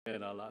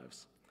in our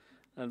lives.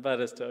 I invite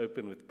us to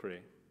open with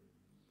prayer.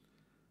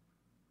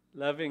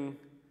 Loving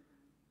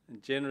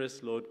and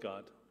generous Lord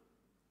God,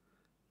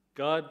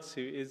 God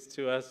who is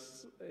to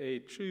us a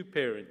true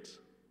parent,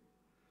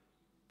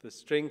 the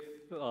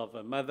strength of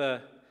a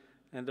mother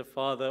and a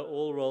father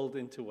all rolled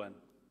into one.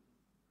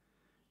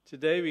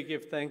 Today we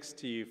give thanks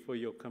to you for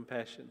your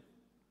compassion,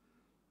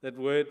 that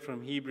word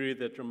from Hebrew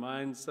that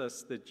reminds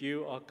us that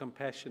you are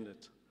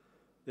compassionate,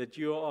 that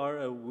you are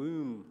a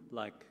womb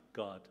like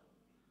God,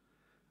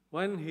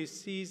 one who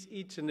sees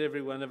each and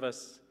every one of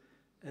us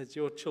as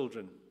your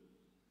children,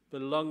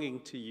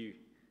 belonging to you,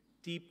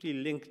 deeply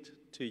linked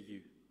to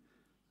you,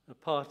 a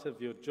part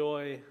of your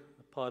joy,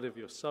 a part of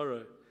your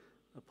sorrow,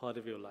 a part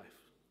of your life.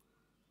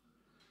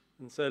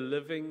 And so,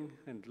 living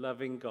and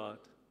loving God,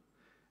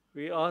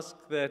 we ask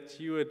that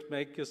you would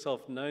make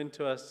yourself known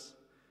to us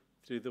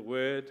through the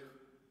Word,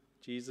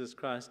 Jesus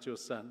Christ, your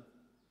Son,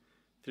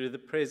 through the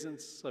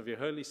presence of your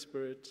Holy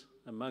Spirit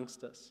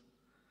amongst us,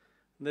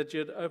 and that you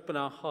would open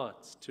our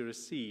hearts to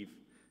receive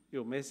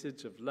your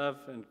message of love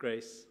and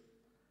grace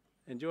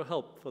and your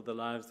help for the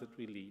lives that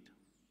we lead.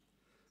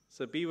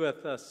 So be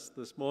with us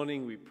this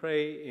morning, we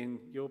pray in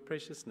your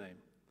precious name,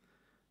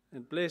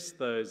 and bless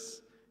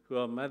those who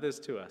are mothers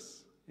to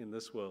us in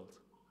this world.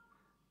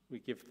 We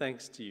give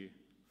thanks to you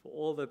for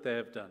all that they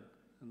have done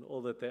and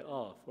all that they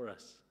are for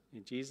us.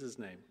 In Jesus'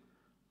 name,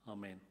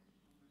 amen.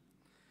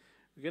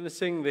 We're going to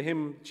sing the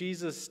hymn,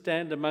 Jesus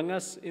Stand Among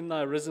Us in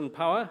Thy Risen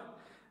Power,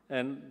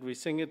 and we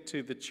sing it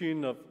to the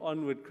tune of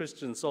Onward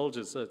Christian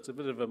Soldiers, so it's a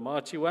bit of a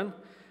marchy one,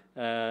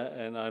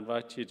 and I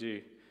invite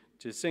you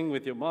to sing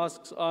with your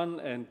masks on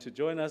and to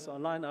join us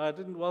online. I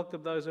didn't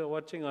welcome those who are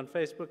watching on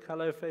Facebook.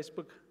 Hello,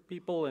 Facebook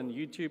people and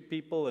YouTube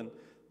people and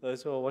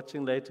those who are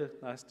watching later.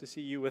 Nice to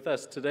see you with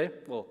us today.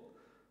 Well,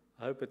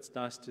 I hope it's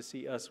nice to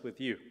see us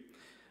with you.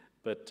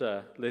 But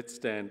let's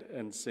stand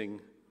and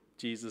sing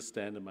Jesus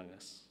Stand Among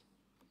Us.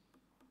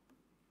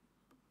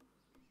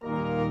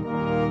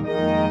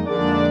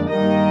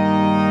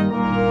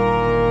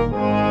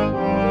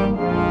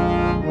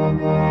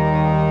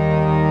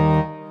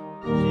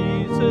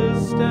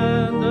 Jesus,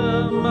 stand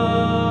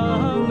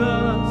among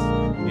us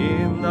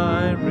in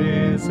thy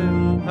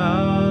risen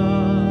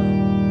power.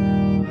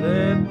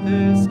 Let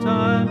this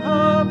time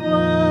of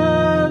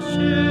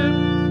worship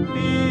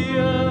be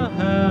a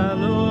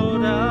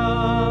hallowed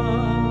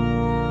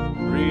hour.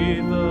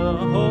 Breathe the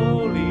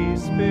Holy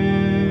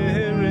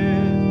Spirit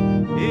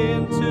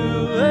into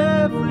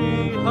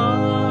every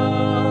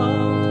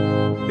heart.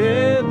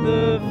 Bid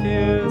the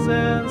fears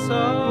and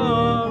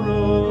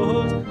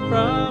sorrows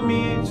from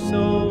each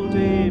soul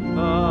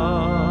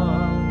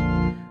depart.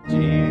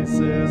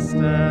 Jesus,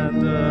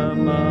 stand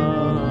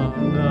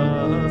among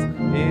us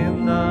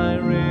in thy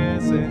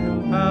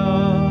risen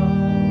power.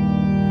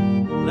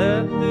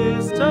 Let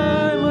this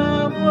time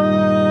of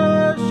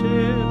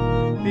worship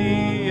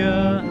be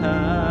a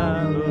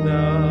hallowed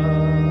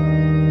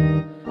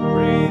hour.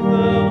 Breathe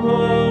the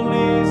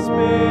Holy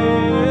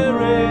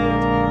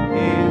Spirit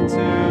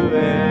into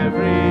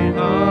every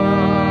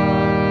heart.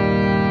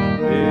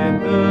 Bid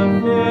the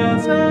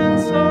fears and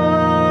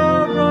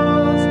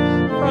sorrows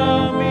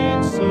from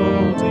each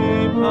soul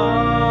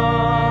depart.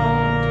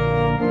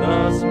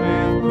 Thus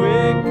with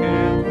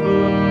quickened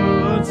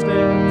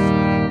footsteps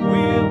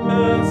we'll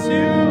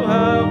pursue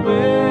our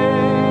way,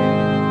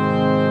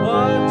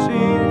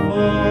 watching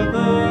for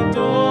the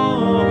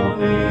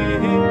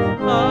dawning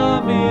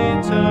of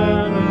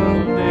eternal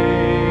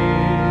day.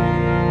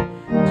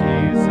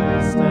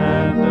 Jesus,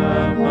 stand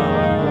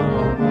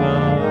among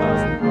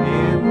us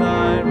in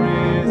thy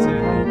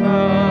risen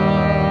power.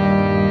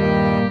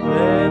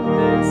 Let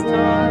this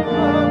time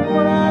of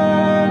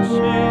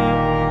worship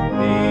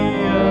be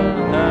a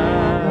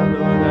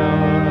hallowed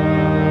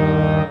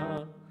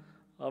hour.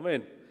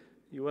 Amen.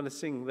 You want to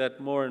sing that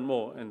more and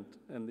more, and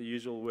the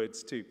usual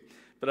words too.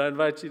 But I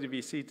invite you to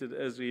be seated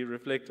as we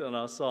reflect on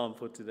our psalm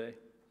for today.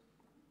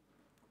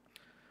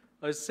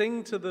 Oh,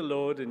 sing to the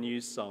Lord a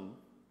new song,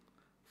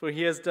 for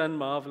he has done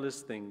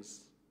marvelous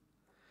things.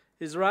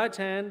 His right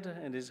hand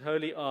and his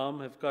holy arm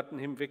have gotten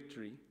him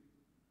victory.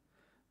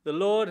 The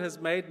Lord has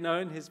made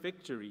known his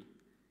victory.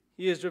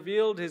 He has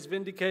revealed his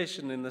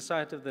vindication in the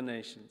sight of the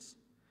nations.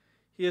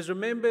 He has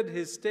remembered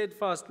his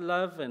steadfast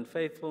love and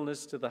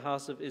faithfulness to the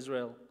house of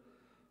Israel.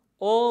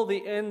 All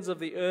the ends of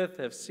the earth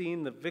have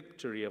seen the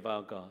victory of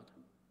our God.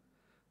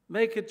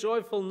 Make a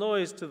joyful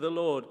noise to the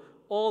Lord,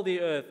 all the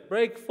earth.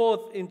 Break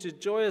forth into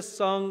joyous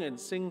song and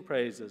sing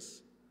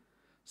praises.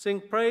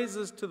 Sing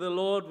praises to the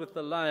Lord with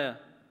the lyre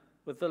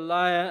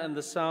and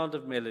the sound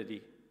of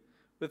melody,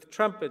 with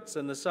trumpets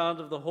and the sound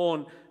of the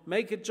horn.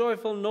 Make a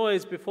joyful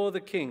noise before the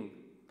King,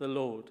 the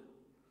Lord.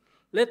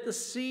 Let the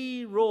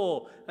sea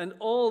roar and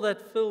all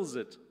that fills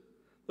it,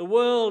 the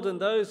world and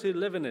those who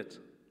live in it.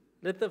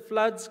 Let the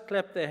floods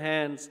clap their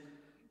hands.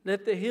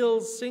 Let the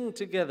hills sing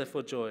together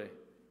for joy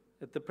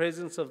at the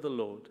presence of the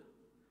Lord.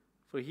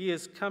 For he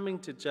is coming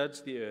to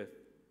judge the earth.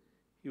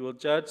 He will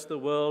judge the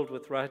world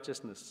with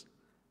righteousness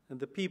and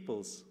the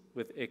peoples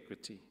with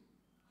equity.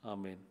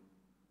 Amen.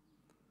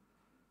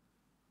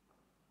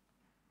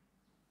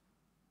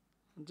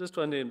 I just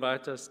want to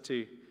invite us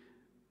to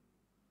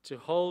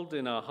hold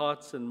in our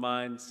hearts and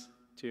minds,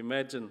 to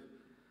imagine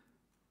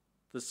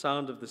the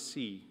sound of the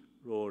sea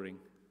roaring.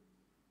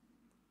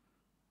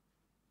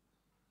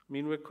 I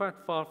mean, we're quite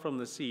far from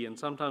the sea, and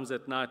sometimes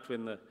at night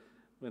when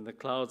the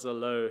clouds are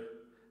low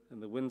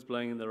and the wind's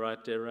blowing in the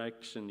right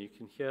direction, you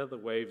can hear the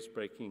waves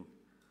breaking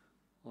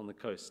on the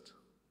coast.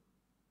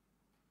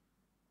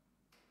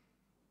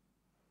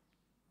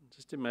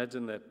 Just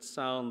imagine that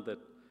sound that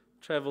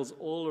travels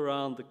all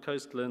around the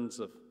coastlands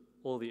of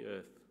all the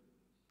earth.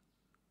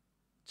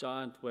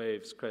 Giant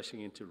waves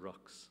crashing into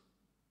rocks.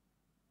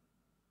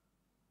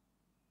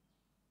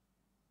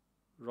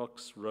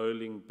 Rocks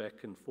rolling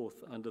back and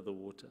forth under the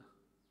water.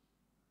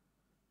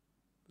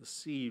 The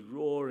sea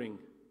roaring,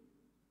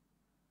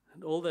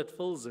 and all that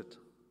fills it.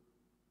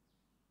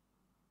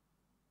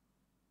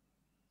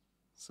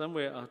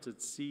 Somewhere out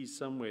at sea,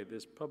 somewhere,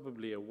 there's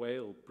probably a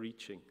whale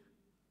breaching,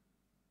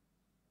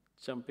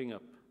 jumping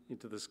up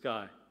into the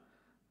sky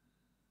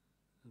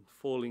and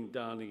falling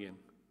down again,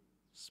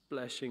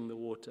 splashing the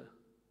water.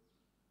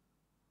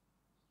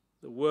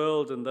 The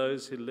world and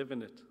those who live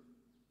in it.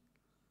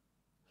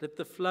 Let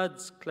the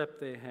floods clap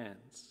their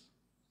hands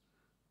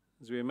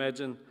as we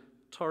imagine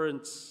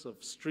torrents of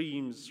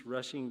streams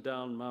rushing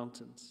down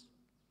mountains.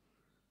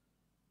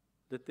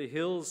 Let the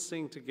hills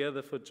sing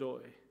together for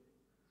joy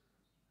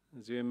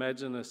as we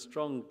imagine a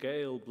strong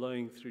gale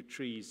blowing through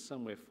trees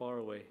somewhere far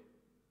away.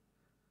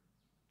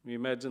 We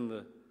imagine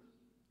the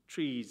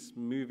trees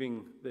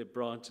moving their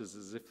branches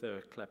as if they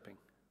were clapping.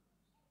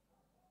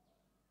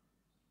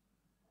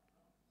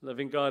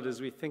 Loving God,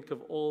 as we think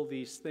of all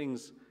these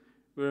things,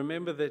 we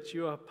remember that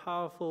you are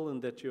powerful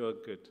and that you are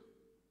good.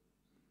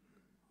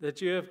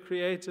 That you have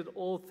created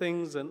all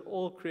things and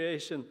all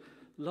creation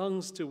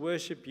longs to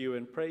worship you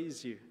and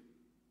praise you.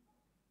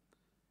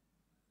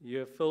 You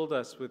have filled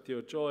us with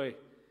your joy.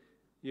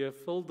 You have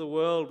filled the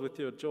world with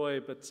your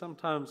joy, but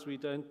sometimes we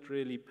don't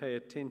really pay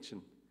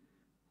attention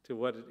to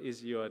what it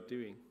is you are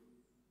doing.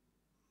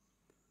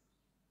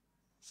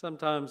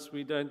 Sometimes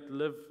we don't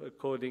live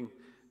according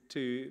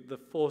to the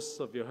force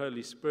of your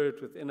Holy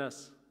Spirit within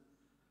us,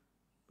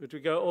 but we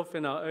go off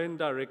in our own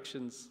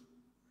directions.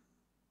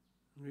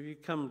 We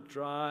become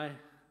dry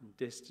and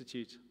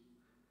destitute.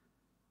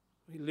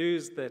 We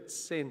lose that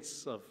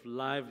sense of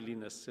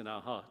liveliness in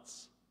our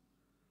hearts,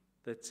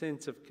 that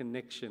sense of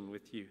connection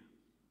with you.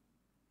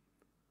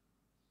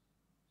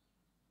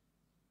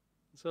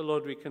 So,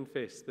 Lord, we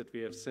confess that we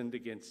have sinned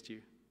against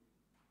you,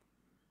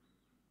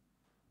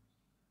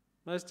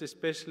 most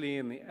especially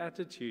in the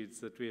attitudes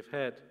that we've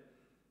had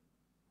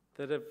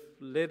that have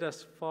led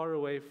us far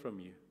away from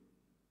you.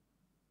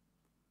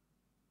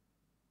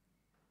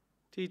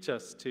 Teach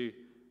us to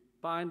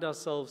bind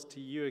ourselves to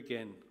you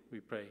again, we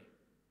pray.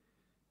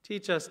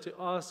 Teach us to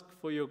ask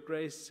for your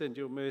grace and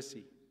your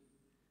mercy.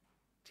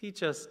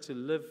 Teach us to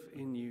live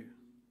in you.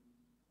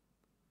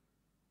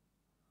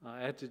 Our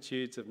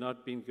attitudes have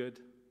not been good.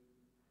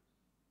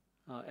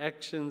 Our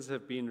actions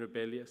have been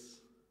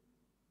rebellious.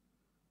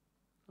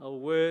 Our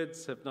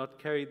words have not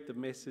carried the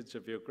message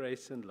of your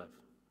grace and love.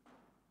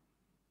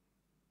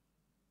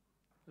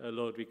 Oh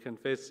Lord, we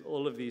confess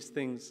all of these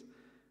things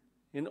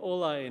in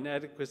all our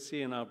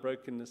inadequacy and our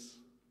brokenness.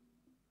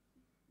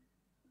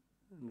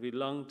 And we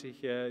long to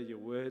hear your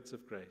words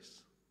of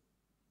grace.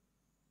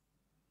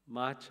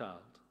 My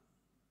child,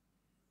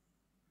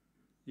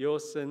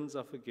 your sins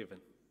are forgiven.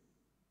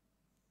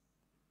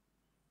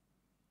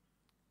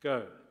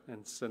 Go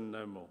and sin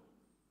no more.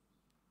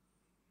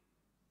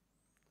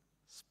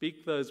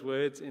 Speak those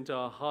words into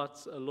our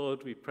hearts, O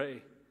Lord, we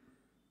pray.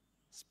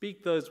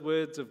 Speak those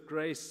words of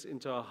grace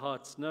into our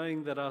hearts,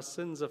 knowing that our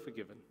sins are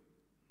forgiven.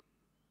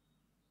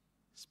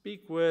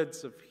 Speak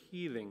words of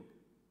healing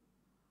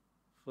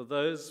for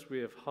those we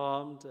have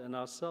harmed and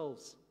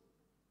ourselves.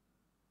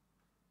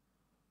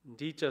 And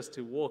teach us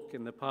to walk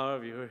in the power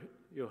of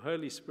your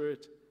Holy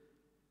Spirit,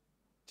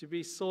 to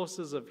be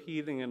sources of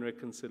healing and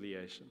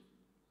reconciliation,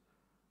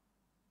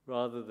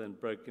 rather than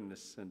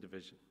brokenness and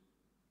division.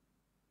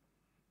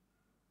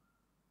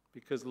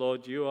 Because,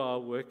 Lord, you are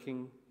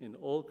working in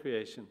all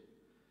creation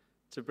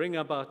to bring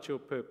about your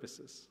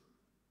purposes.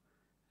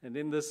 And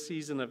in this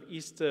season of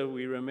Easter,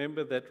 we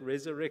remember that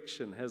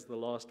resurrection has the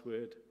last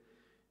word.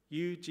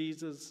 You,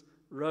 Jesus,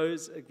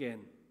 rose again,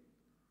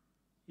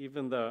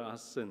 even though our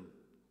sin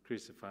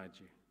crucified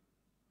you.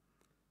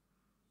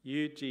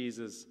 You,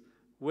 Jesus,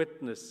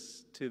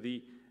 witness to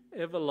the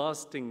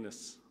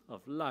everlastingness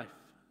of life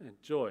and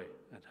joy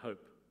and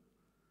hope.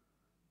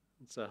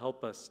 And so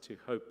help us to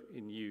hope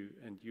in you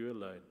and you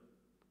alone.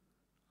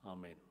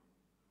 Amen.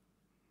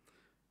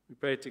 We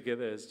pray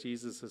together as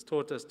Jesus has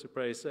taught us to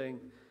pray, saying,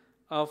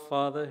 Our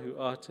Father who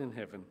art in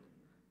heaven,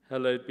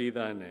 hallowed be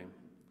thy name.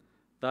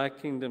 Thy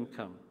kingdom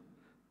come,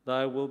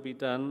 thy will be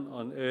done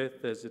on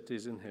earth as it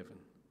is in heaven.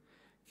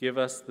 Give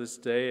us this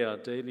day our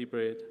daily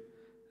bread,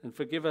 and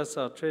forgive us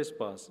our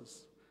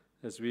trespasses,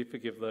 as we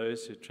forgive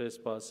those who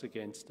trespass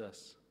against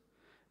us.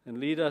 And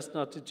lead us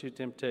not into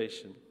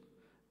temptation,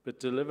 but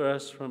deliver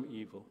us from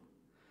evil.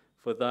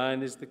 For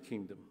thine is the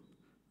kingdom,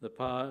 the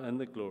power, and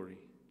the glory,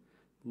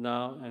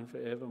 now and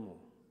forevermore.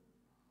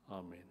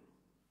 Amen.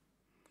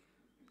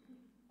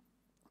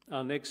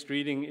 Our next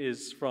reading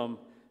is from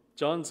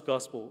John's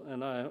Gospel,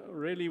 and I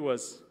really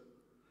was,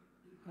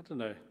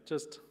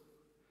 just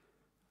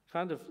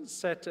kind of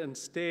sat and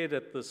stared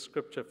at the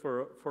scripture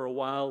for a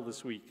while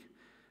this week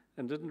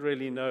and didn't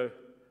really know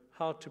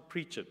how to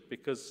preach it,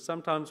 because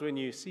sometimes when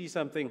you see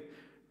something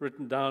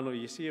written down or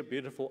you see a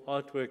beautiful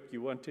artwork,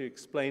 you want to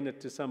explain it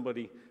to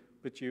somebody,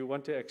 but you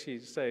want to actually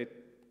say,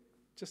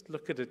 just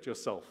look at it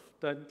yourself.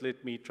 Don't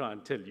let me try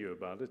and tell you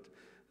about it.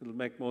 It'll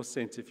make more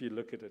sense if you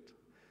look at it.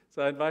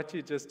 So I invite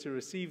you just to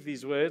receive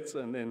these words,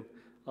 and then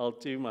I'll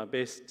do my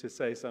best to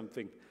say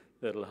something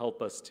that'll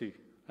help us to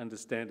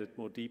understand it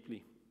more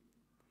deeply.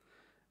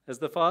 As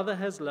the Father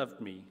has loved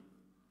me,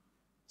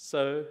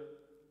 so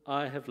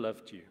I have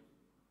loved you.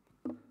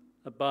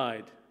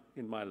 Abide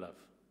in my love.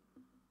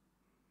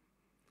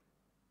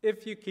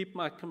 If you keep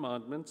my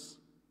commandments,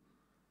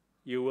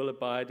 you will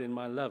abide in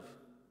my love,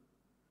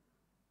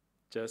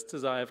 just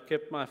as I have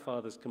kept my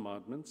Father's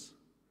commandments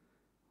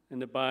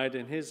and abide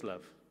in his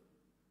love.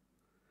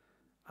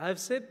 I have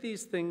said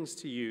these things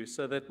to you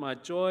so that my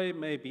joy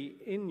may be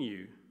in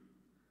you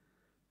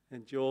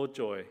and your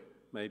joy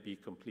may be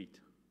complete.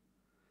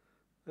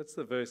 That's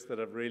the verse that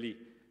I've really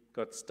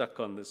got stuck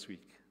on this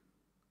week.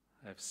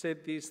 I have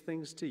said these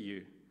things to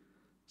you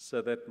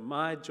so that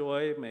my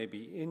joy may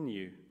be in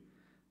you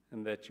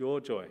and that your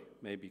joy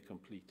may be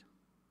complete.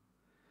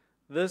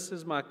 This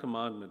is my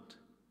commandment,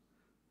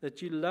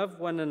 that you love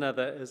one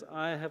another as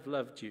I have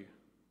loved you.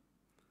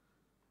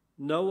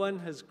 No one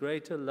has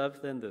greater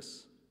love than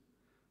this,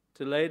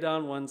 to lay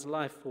down one's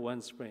life for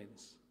one's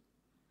friends.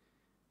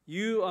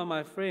 You are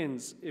my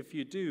friends if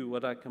you do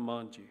what I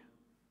command you.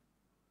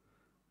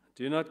 I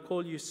do not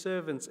call you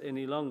servants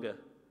any longer,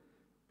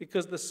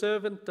 because the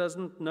servant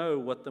doesn't know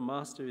what the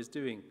master is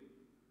doing.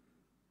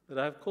 But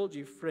I have called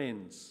you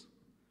friends,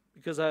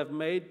 because I have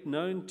made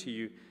known to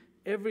you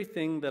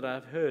everything that I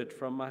have heard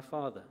from my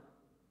Father.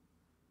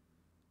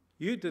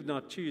 You did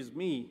not choose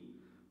me,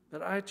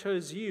 but I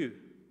chose you,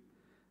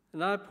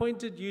 and I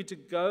appointed you to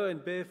go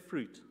and bear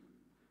fruit,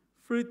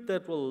 fruit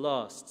that will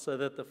last, so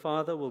that the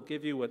Father will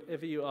give you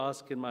whatever you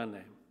ask in my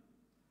name.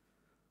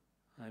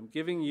 I am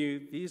giving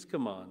you these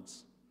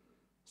commands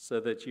so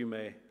that you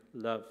may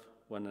love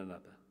one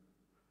another.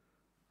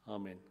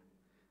 Amen.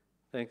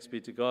 Thanks be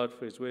to God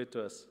for his word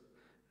to us,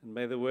 and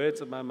may the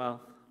words of my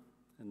mouth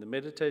and the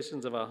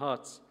meditations of our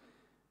hearts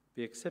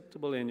be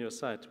acceptable in your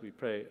sight, we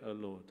pray, O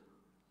Lord.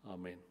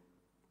 Amen.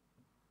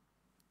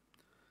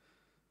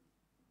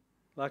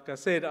 Like I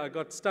said, I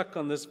got stuck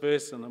on this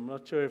verse, and I'm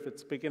not sure if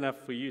it's big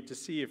enough for you to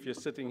see if you're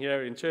sitting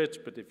here in church,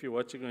 but if you're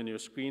watching on your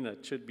screen,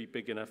 it should be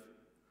big enough.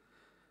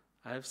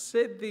 I have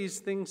said these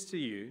things to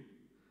you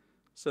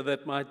so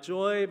that my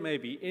joy may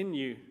be in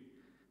you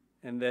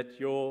and that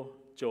your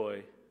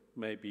joy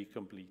may be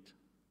complete.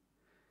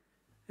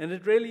 And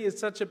it really is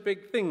such a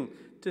big thing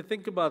to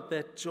think about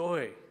that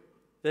joy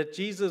that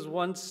Jesus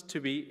wants to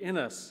be in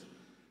us,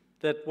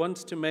 that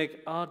wants to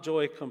make our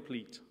joy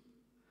complete.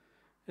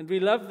 And we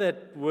love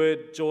that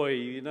word joy.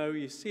 You know,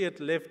 you see it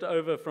left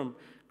over from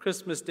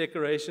Christmas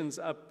decorations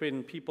up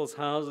in people's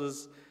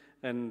houses,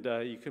 and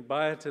you can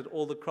buy it at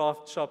all the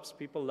craft shops.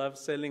 People love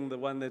selling the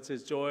one that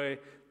says joy,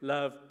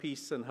 love,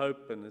 peace, and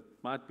hope, and it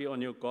might be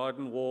on your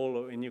garden wall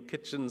or in your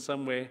kitchen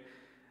somewhere.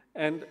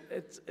 And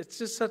it's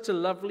just such a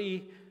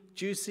lovely,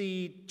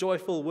 juicy,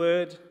 joyful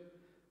word,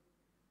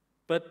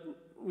 but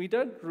we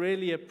don't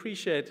really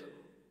appreciate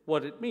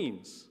what it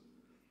means.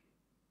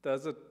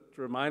 Does it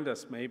remind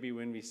us maybe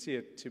when we see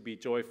it to be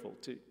joyful,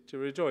 to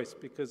rejoice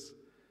because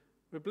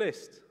we're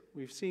blessed?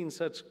 We've seen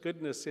such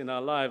goodness in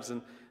our lives,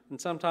 and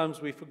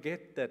sometimes we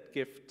forget that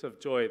gift of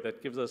joy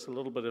that gives us a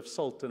little bit of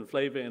salt and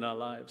flavor in our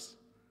lives.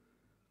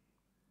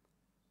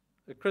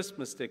 A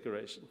Christmas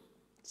decoration,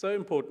 so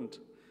important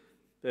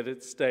that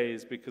it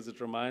stays because it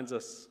reminds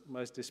us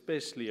most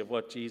especially of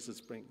what Jesus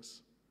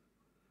brings.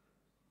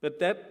 But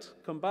that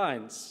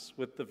combines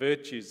with the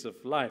virtues of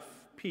life,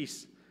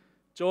 peace,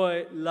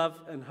 joy,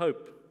 love, and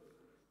hope.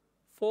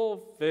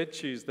 4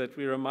 virtues that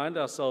we remind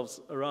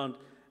ourselves around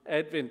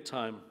Advent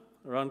time,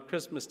 around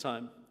Christmas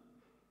time.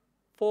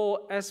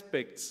 4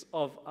 aspects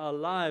of our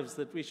lives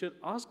that we should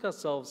ask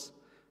ourselves,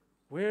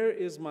 where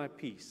is my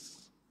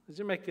peace? As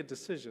you make a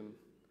decision,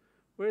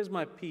 where is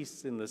my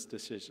peace in this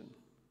decision?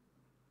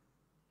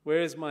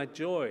 Where is my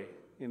joy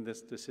in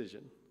this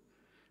decision?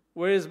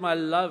 Where is my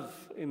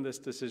love in this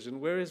decision?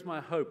 Where is my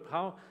hope?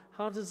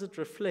 How does it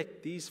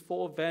reflect these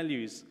 4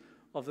 values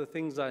of the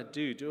things I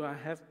do? Do I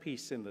have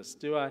peace in this?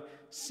 Do I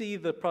see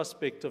the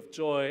prospect of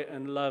joy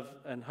and love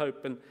and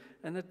hope?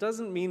 And it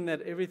doesn't mean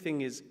that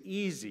everything is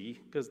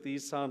easy, because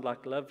these sound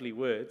like lovely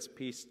words,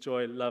 peace,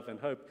 joy, love, and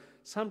hope.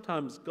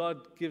 Sometimes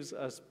God gives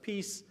us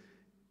peace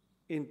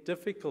in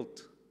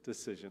difficult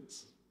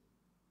decisions.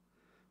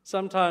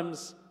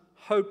 Sometimes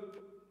hope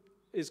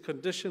is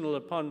conditional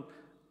upon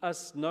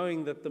us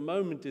knowing that the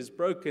moment is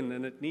broken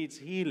and it needs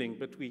healing,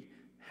 but we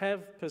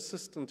have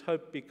persistent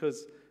hope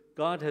because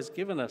God has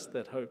given us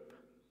that hope.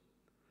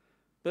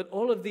 But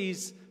all of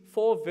these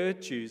 4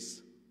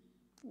 virtues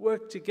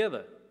work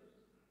together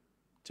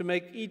to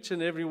make each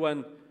and every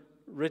one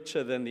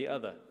richer than the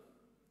other.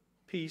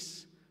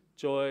 Peace,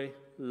 joy,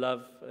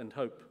 love, and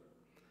hope.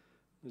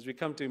 As we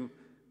come to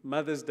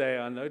Mother's Day,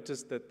 I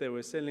noticed that they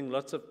were selling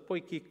lots of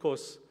potjie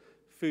kos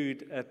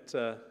food at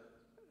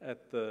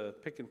the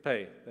Pick n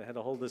Pay. They had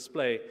a whole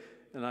display,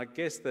 and I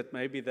guess that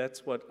maybe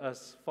that's what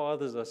us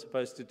fathers are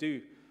supposed to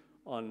do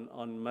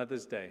on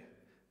Mother's Day,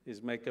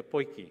 is make a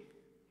potjie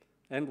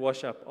and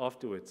wash up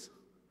afterwards.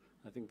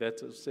 I think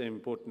that's also an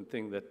important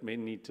thing that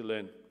men need to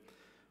learn.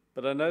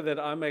 But I know that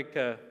I make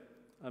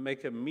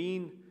a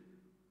mean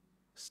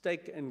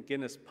steak and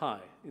Guinness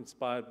pie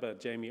inspired by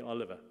Jamie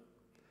Oliver.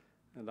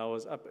 And I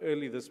was up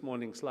early this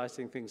morning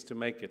slicing things to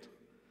make it.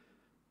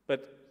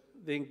 But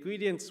the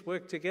ingredients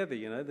work together,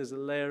 you know. There's a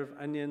layer of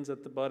onions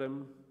at the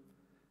bottom,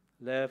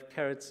 a layer of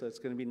carrots, so it's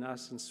going to be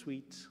nice and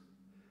sweet,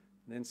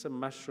 and then some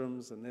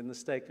mushrooms, and then the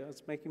steak. Oh,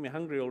 it's making me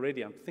hungry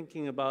already. I'm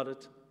thinking about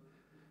it.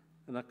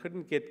 And I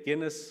couldn't get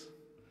Guinness,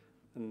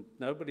 and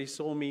nobody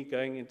saw me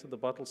going into the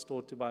bottle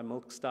store to buy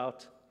milk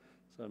stout,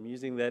 so I'm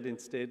using that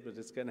instead, but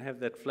it's going to have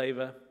that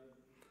flavor.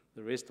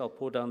 The rest I'll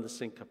pour down the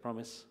sink, I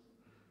promise.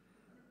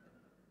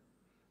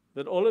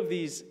 But all of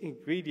these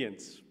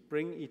ingredients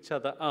bring each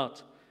other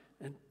out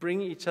and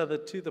bring each other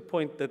to the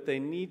point that they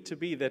need to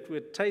be, that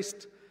we'd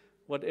taste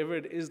whatever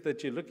it is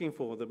that you're looking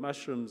for, the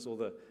mushrooms or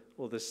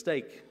the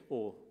steak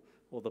or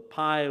the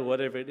pie, or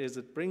whatever it is.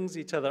 It brings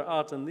each other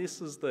out, and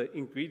this is the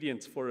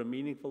ingredients for a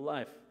meaningful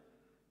life.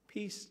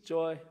 Peace,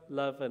 joy,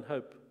 love, and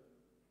hope.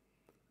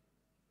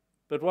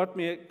 But what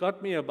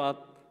got me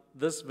about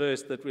this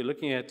verse that we're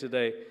looking at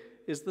today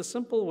is the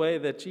simple way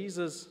that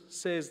Jesus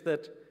says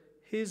that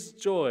his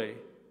joy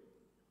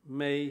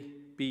may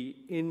be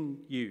in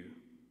you.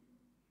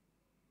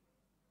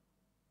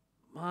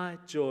 My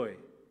joy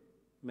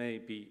may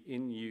be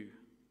in you.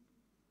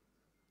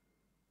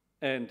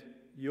 And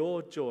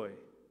your joy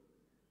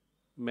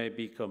may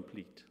be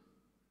complete.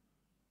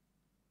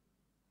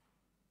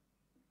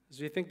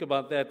 As we think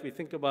about that, we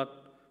think about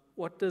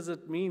what does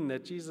it mean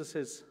that Jesus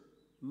says,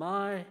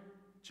 my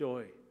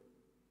joy.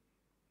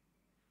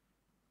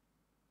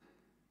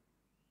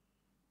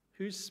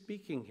 Who's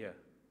speaking here?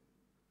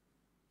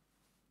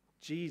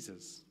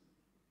 Jesus.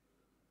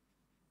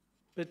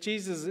 But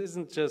Jesus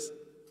isn't just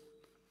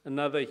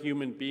another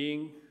human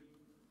being.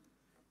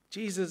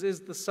 Jesus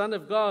is the Son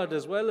of God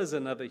as well as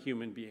another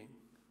human being.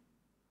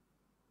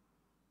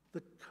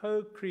 The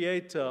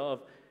co-creator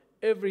of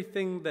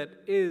everything that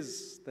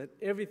is, that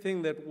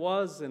everything that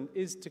was and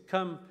is to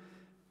come.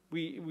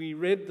 We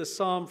read the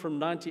Psalm from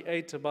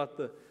 98 about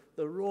the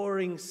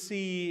roaring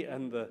sea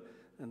and the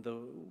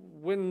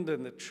wind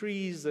and the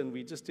trees, and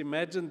we just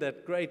imagined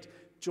that great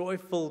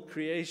joyful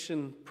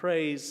creation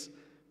praise.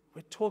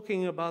 We're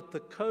talking about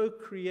the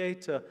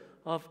co-creator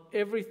of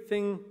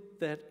everything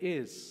that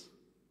is.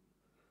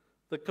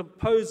 The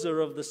composer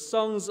of the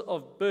songs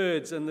of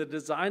birds and the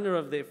designer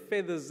of their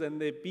feathers and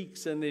their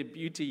beaks and their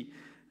beauty.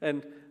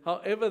 And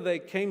however they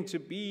came to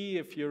be,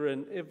 if you're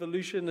an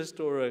evolutionist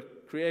or a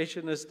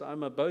creationist,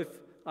 I'm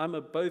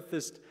a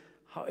bothist.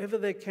 However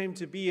they came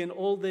to be in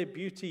all their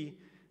beauty,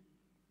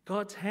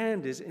 God's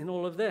hand is in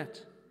all of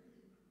that.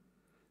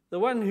 The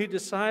one who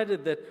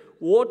decided that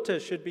water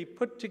should be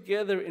put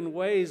together in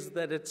ways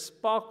that it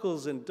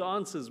sparkles and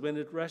dances when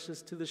it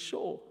rushes to the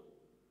shore.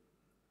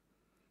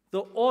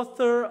 The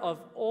author of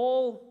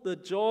all the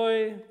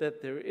joy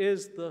that there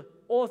is, the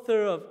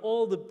author of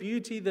all the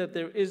beauty that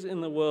there is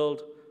in the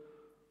world,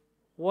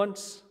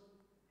 wants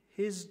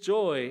his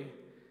joy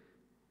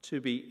to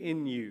be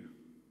in you.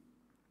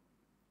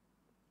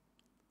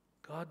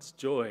 God's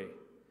joy,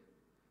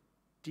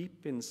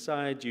 deep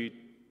inside you,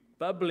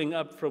 bubbling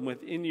up from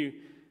within you,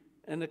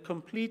 and a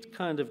complete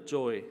kind of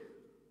joy.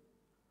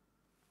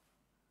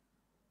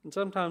 And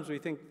sometimes we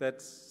think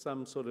that's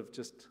some sort of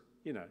just,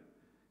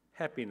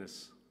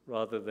 happiness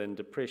rather than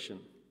depression.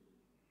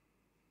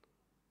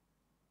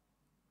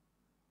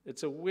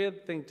 It's a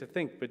weird thing to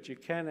think, but you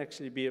can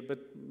actually be a bit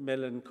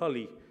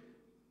melancholy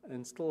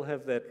and still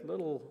have that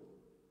little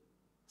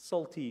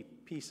salty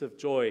piece of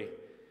joy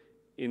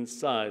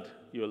inside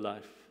your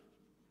life.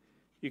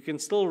 You can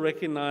still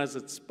recognize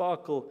its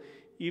sparkle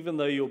even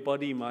though your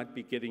body might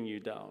be getting you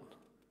down.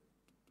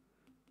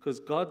 Because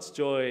God's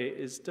joy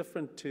is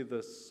different to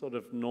the sort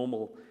of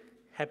normal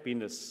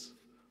happiness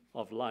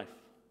of life.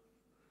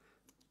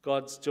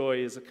 God's joy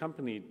is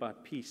accompanied by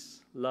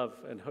peace, love,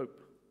 and hope.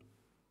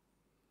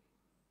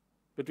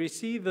 But we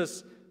see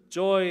this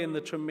joy in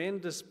the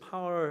tremendous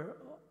power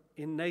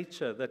in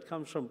nature that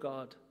comes from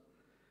God,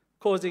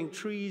 causing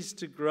trees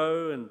to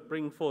grow and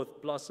bring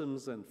forth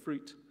blossoms and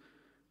fruit,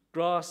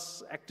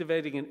 grass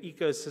activating an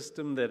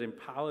ecosystem that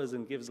empowers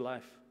and gives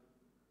life.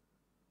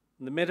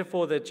 And the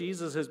metaphor that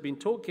Jesus has been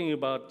talking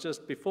about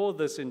just before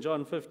this in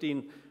John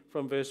 15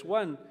 from verse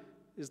 1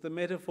 is the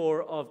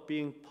metaphor of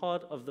being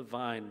part of the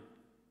vine.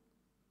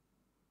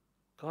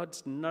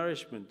 God's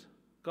nourishment,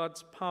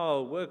 God's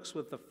power works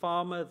with the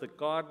farmer, the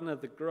gardener,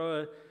 the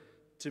grower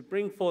to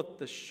bring forth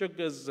the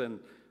sugars and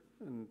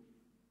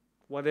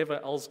whatever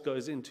else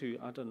goes into,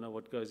 I don't know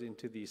what goes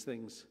into these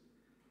things,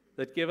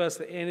 that give us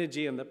the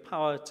energy and the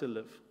power to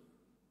live,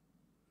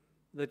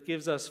 that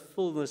gives us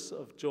fullness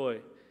of joy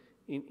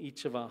in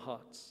each of our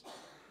hearts,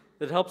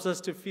 that helps us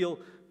to feel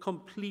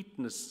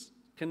completeness,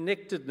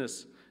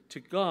 connectedness to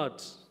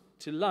God,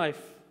 to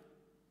life,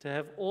 to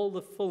have all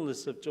the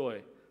fullness of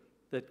joy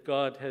that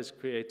God has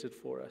created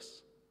for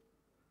us.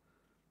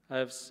 I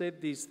have said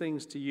these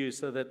things to you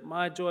so that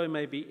my joy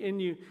may be in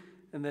you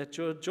and that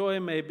your joy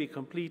may be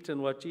complete.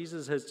 And what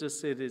Jesus has just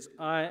said is,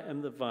 I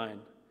am the vine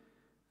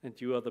and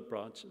you are the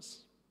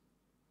branches.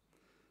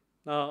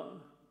 Now,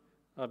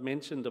 I've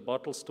mentioned a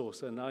bottle store,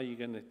 so now you're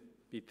going to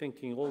be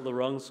thinking all the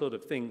wrong sort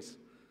of things.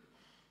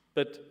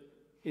 But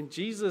in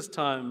Jesus'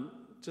 time,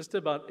 just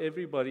about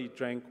everybody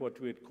drank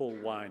what we'd call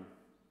wine.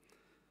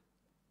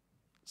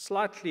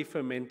 Slightly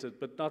fermented,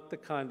 but not the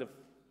kind of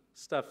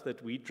stuff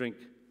that we drink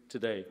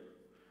today.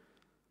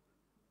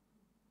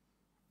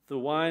 The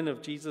wine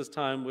of Jesus'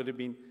 time would have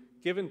been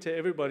given to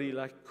everybody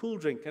like cool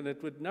drink, and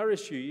it would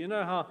nourish you. You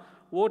know how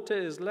water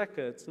is lekker.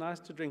 It's nice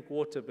to drink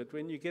water, but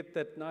when you get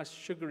that nice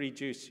sugary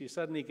juice, you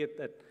suddenly get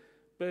that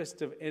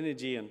burst of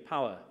energy and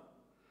power.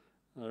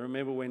 I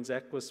remember when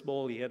Zach was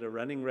small, he had a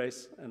running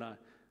race, and I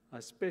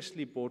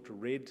especially bought a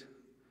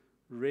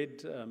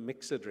red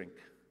mixer drink,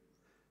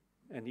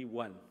 and he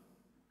won.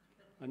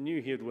 I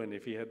knew he'd win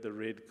if he had the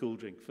red cool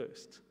drink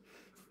first.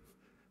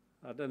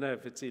 I don't know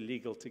if it's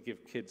illegal to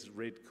give kids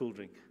red cool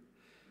drink,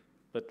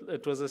 but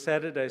it was a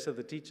Saturday, so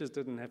the teachers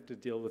didn't have to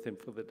deal with him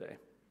for the day.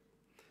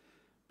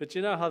 But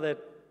you know how that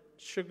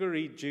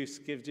sugary juice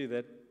gives you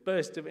that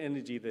burst of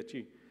energy that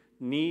you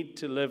need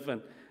to live,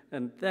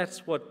 and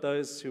that's what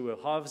those who were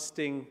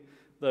harvesting,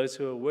 those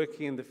who were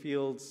working in the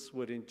fields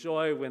would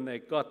enjoy when they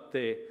got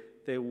their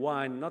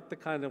wine, not the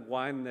kind of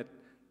wine that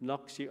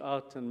knocks you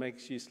out and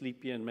makes you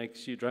sleepy and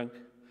makes you drunk,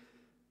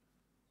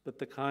 but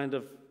the kind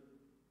of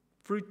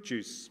fruit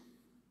juice,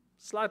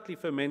 slightly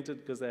fermented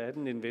because they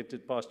hadn't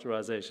invented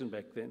pasteurization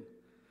back then,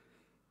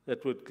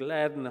 that would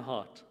gladden the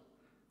heart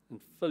and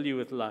fill you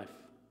with life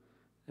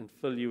and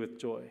fill you with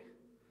joy,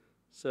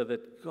 so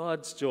that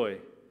God's joy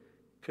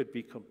could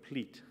be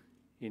complete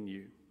in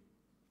you.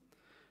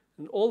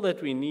 And all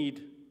that we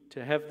need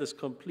to have this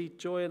complete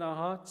joy in our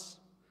hearts,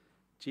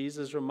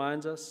 Jesus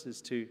reminds us,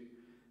 is to,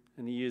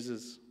 and he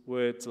uses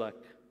words like,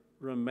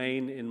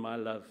 remain in my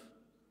love,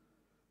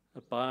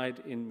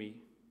 abide in me.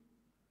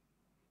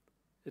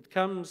 It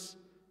comes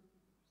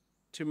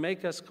to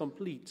make us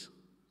complete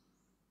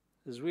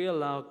as we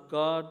allow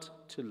God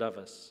to love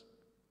us.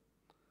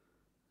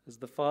 As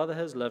the Father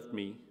has loved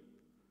me,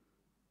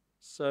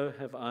 so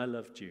have I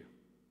loved you.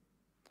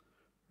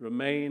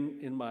 Remain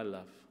in my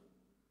love.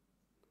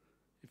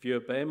 If you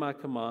obey my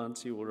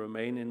commands, you will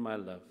remain in my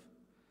love,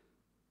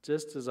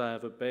 just as I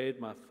have obeyed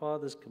my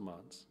Father's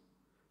commands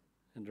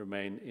and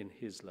remain in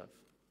his love.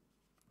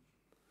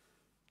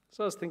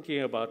 So I was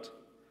thinking about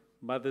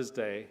Mother's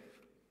Day.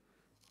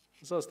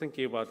 So I was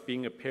thinking about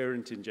being a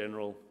parent in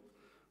general,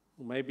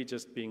 or maybe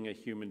just being a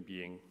human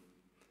being,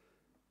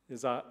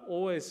 is I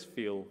always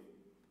feel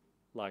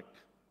like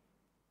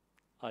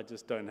I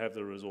just don't have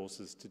the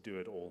resources to do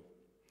it all.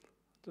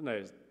 I don't know,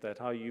 is that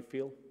how you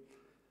feel?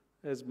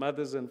 As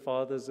mothers and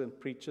fathers and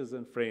preachers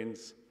and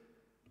friends,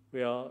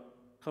 we are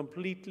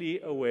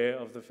completely aware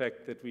of the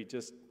fact that we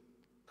just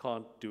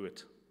can't do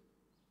it.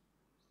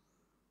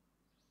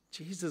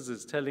 Jesus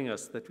is telling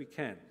us that we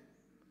can.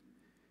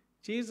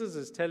 Jesus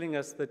is telling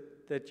us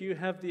that you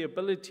have the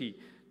ability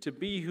to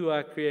be who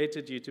I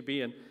created you to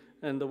be.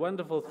 And the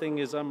wonderful thing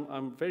is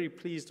I'm very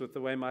pleased with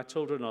the way my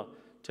children are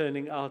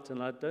turning out,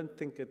 and I don't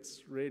think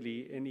it's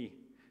really any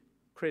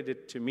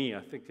credit to me.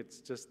 I think it's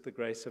just the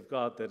grace of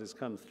God that has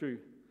come through.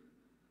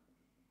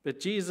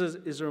 But Jesus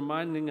is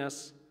reminding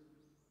us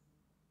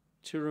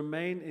to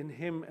remain in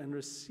him and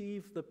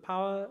receive the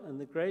power and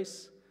the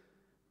grace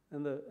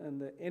and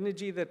the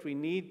energy that we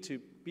need to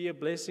be a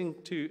blessing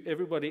to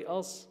everybody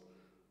else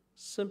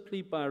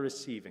simply by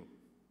receiving.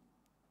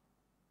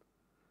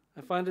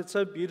 I find it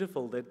so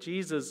beautiful that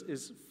Jesus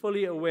is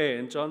fully aware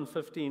in John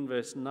 15,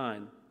 verse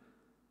 9,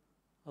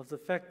 of the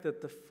fact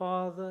that the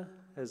Father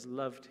has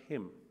loved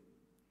him.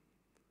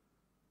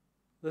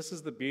 This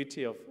is the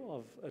beauty of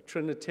a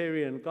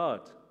Trinitarian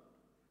God.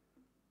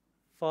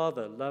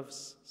 Father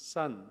loves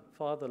Son.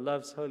 Father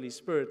loves Holy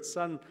Spirit.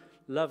 Son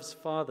loves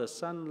Father.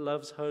 Son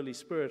loves Holy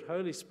Spirit.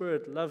 Holy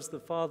Spirit loves the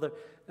Father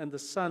and the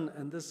Son.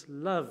 And this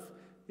love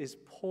is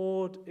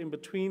poured in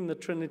between the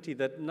Trinity,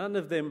 that none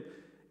of them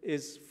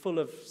is full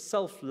of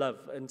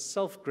self-love and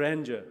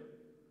self-grandeur,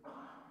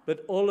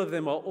 but all of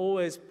them are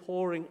always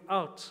pouring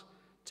out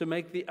to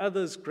make the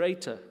others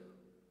greater.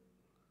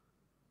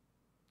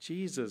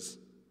 Jesus,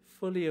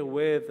 fully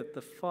aware that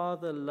the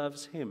Father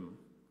loves him,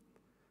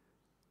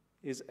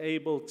 is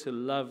able to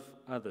love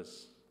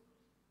others.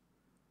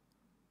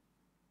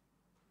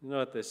 You know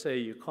what they say,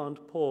 you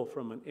can't pour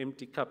from an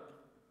empty cup.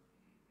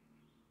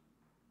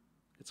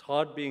 It's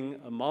hard being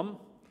a mom,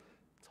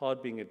 it's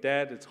hard being a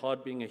dad, it's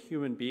hard being a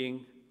human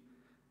being.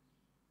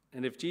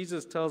 And if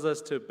Jesus tells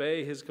us to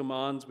obey his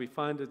commands, we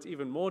find it's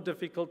even more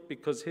difficult,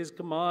 because his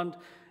command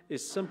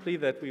is simply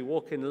that we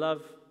walk in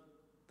love,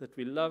 that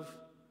we love,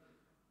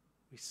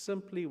 We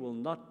simply will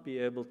not be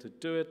able to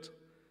do it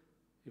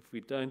if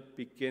we don't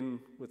begin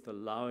with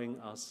allowing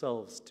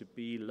ourselves to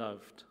be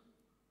loved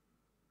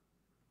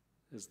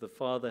as the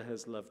Father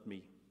has loved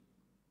me.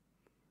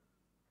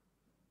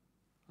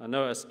 I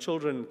know us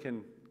children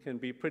can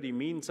be pretty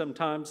mean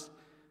sometimes,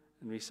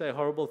 and we say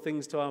horrible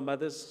things to our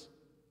mothers,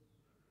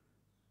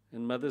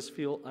 and mothers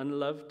feel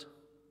unloved.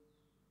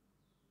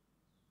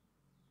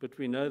 But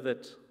we know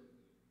that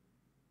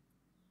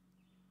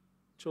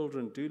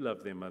children do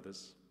love their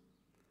mothers,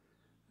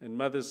 and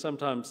mothers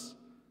sometimes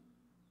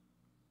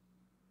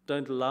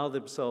don't allow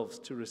themselves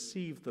to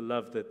receive the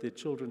love that their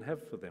children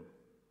have for them.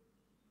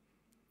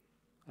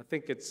 I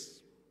think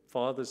it's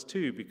fathers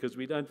too, because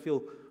we don't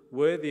feel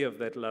worthy of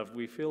that love.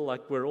 We feel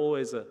like we're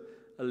always a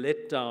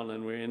letdown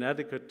and we're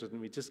inadequate and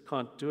we just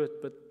can't do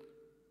it.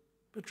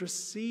 But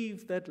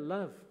receive that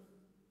love.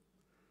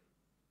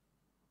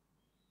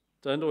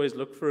 Don't always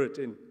look for it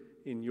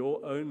in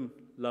your own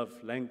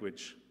love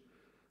language.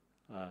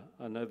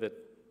 I know that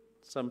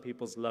some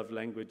people's love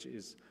language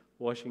is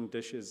washing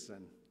dishes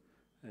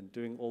and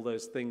doing all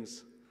those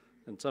things.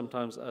 And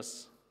sometimes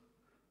us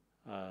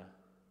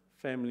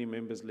family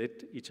members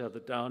let each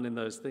other down in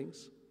those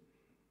things.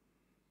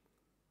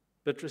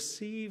 But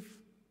receive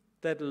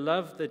that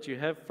love that you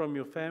have from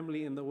your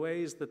family in the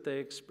ways that they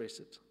express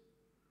it.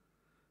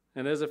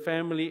 And as a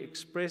family,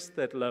 express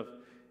that love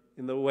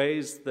in the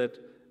ways that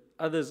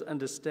others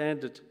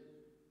understand it.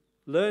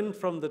 Learn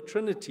from the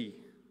Trinity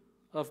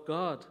of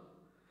God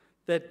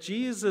that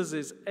Jesus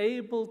is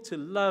able to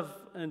love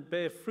and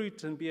bear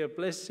fruit and be a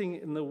blessing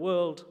in the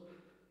world,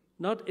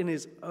 not in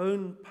his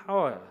own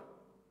power,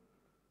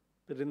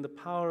 but in the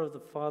power of the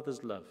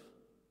Father's love.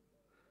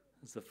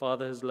 As the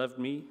Father has loved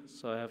me,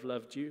 so I have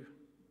loved you.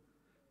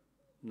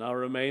 Now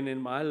remain in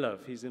my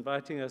love. He's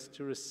inviting us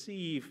to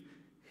receive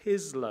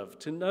his love,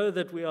 to know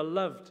that we are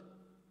loved,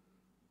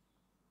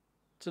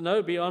 to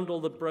know beyond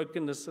all the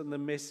brokenness and the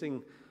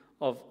messing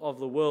of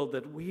the world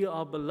that we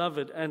are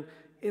beloved, and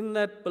in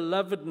that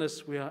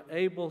belovedness we are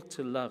able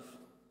to love.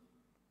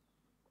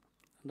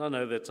 And I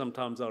know that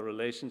sometimes our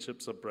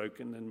relationships are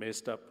broken and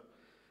messed up,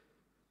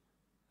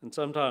 and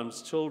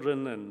sometimes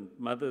children and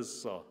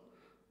mothers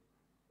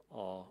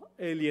are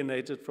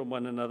alienated from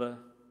one another.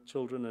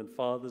 Children and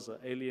fathers are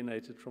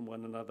alienated from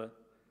one another.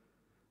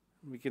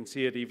 We can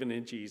see it even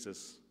in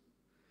Jesus.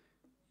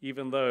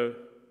 Even though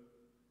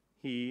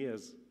he,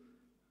 as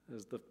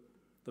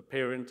the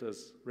parent,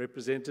 as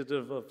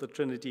representative of the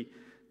Trinity,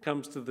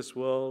 comes to this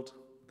world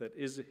that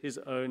is his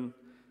own,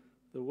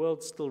 the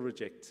world still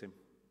rejects him.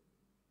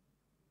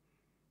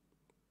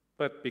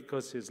 But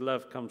because his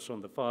love comes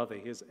from the Father,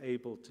 he is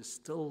able to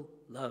still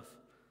love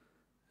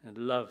and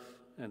love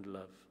and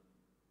love.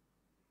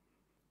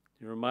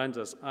 He reminds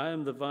us, I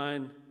am the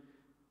vine,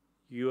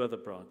 you are the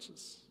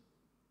branches.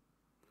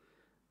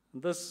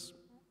 And this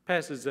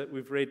passage that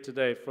we've read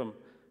today from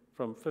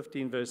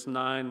 15 verse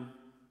 9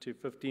 to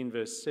 15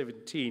 verse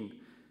 17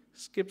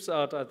 skips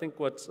out, I think,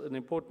 what's an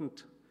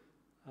important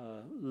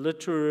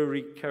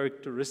literary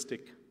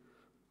characteristic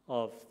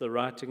of the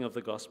writing of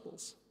the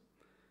Gospels.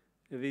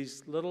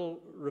 These little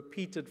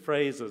repeated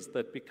phrases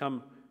that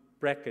become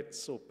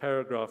brackets or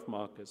paragraph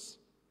markers.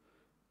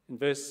 In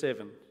verse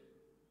 7,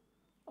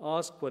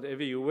 ask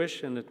whatever you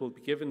wish and it will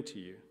be given to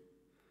you.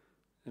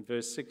 In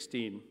verse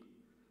 16,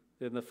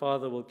 then the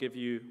Father will give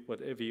you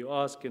whatever you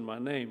ask in my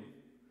name.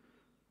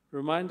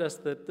 Remind us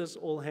that this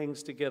all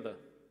hangs together.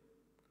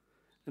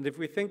 And if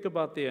we think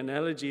about the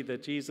analogy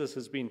that Jesus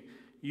has been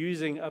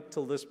using up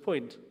till this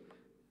point,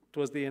 it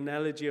was the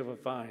analogy of a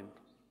vine.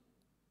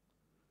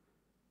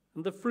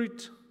 And the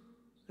fruit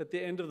at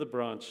the end of the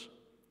branch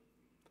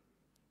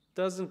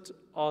doesn't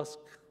ask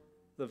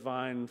the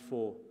vine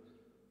for,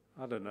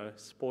 I don't know,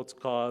 sports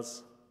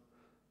cars.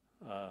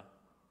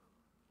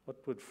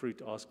 What would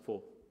fruit ask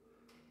for?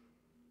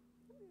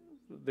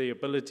 The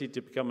ability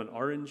to become an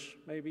orange,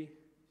 maybe,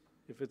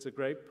 if it's a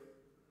grape.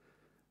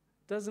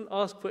 It doesn't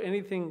ask for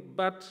anything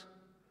but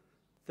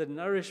the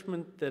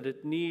nourishment that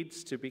it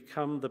needs to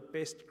become the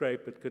best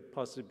grape it could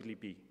possibly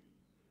be.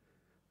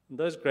 And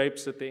those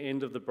grapes at the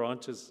end of the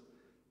branches,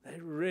 they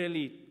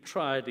really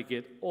try to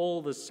get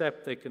all the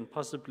sap they can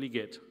possibly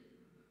get.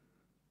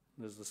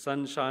 And as the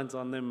sun shines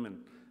on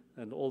them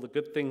and all the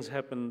good things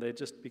happen, they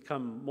just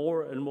become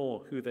more and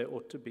more who they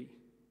ought to be.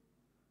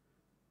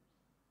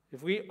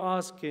 If we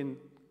ask in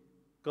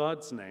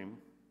God's name,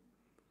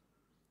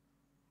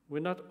 we're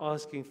not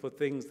asking for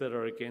things that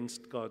are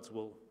against God's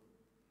will.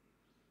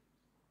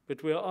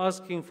 But we're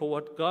asking for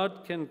what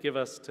God can give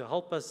us to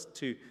help us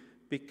to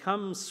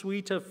become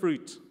sweeter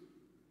fruit,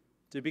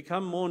 to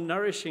become more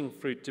nourishing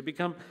fruit, to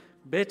become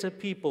better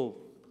people,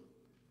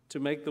 to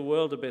make the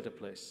world a better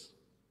place.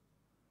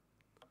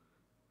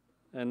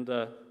 And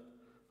I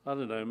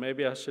don't know,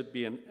 maybe I should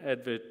be an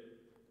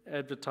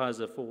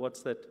advertiser for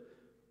what's that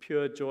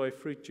Pure Joy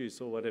fruit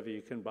juice or whatever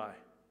you can buy,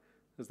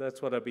 because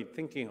that's what I've been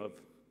thinking of.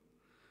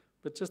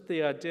 But just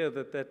the idea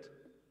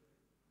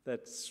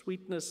that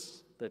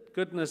sweetness, that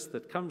goodness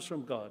that comes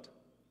from God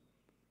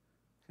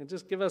can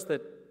just give us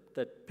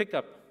that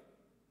pickup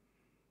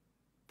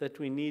that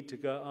we need to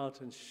go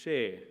out and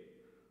share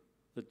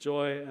the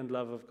joy and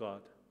love of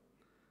God.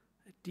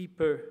 A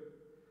deeper,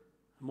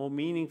 a more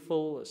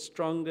meaningful, a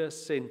stronger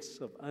sense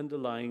of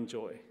underlying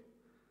joy.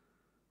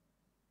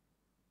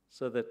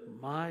 So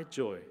that my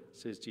joy,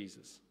 says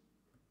Jesus,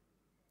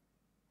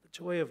 the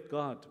joy of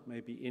God may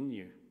be in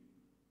you,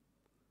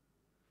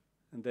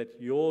 and that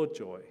your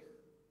joy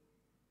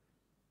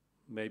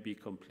may be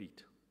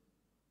complete.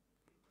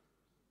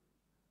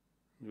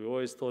 We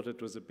always thought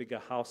it was a bigger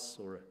house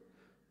or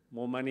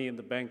more money in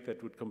the bank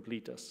that would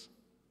complete us.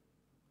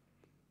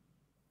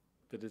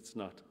 But it's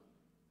not.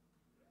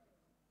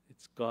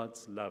 It's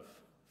God's love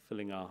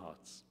filling our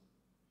hearts.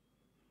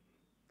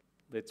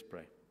 Let's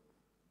pray.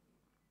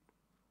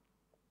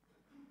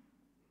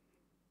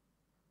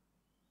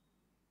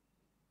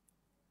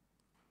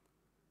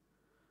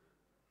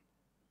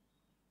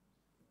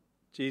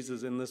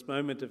 Jesus, in this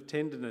moment of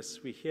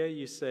tenderness, we hear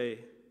you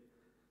say,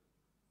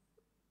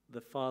 "The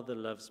Father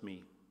loves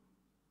me."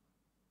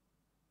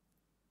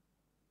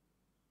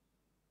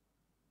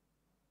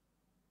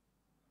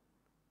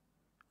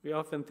 We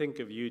often think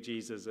of you,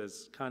 Jesus,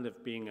 as kind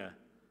of being a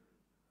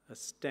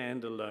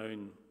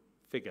standalone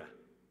figure,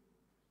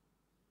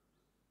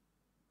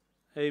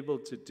 able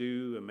to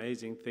do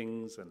amazing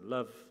things and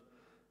love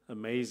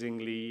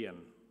amazingly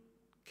and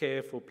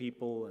care for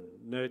people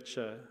and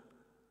nurture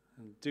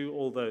and do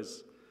all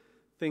those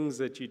things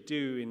that you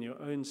do in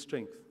your own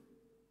strength.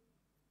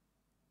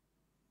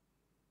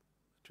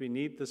 But we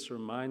need this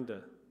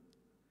reminder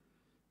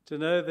to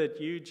know that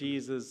you,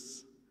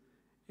 Jesus,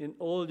 in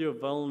all your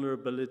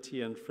vulnerability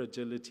and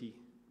fragility,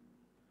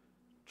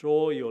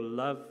 draw your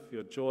love,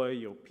 your joy,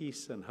 your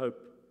peace and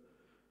hope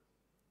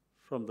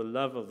from the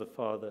love of the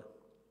Father,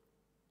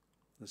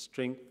 the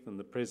strength and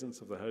the presence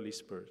of the Holy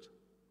Spirit.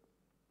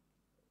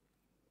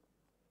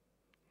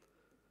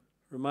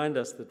 Remind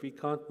us that we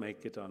can't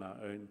make it on our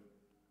own.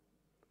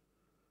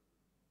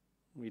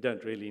 We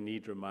don't really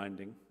need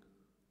reminding.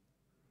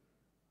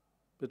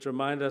 But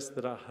remind us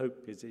that our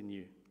hope is in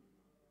you,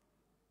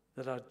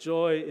 that our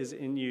joy is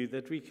in you,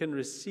 that we can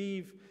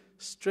receive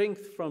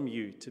strength from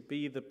you to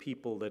be the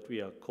people that we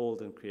are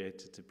called and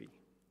created to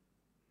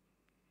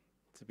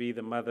be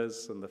the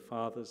mothers and the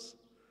fathers,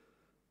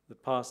 the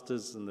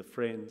pastors and the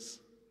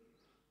friends,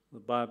 the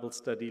Bible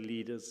study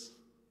leaders,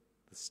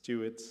 the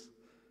stewards,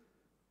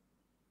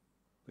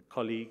 the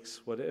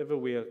colleagues, whatever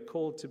we are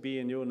called to be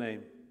in your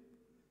name.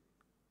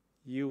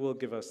 You will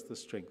give us the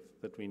strength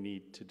that we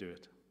need to do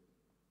it.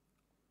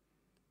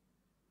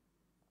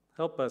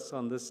 Help us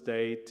on this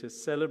day to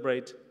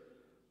celebrate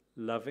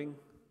loving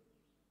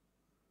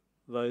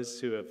those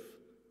who have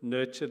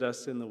nurtured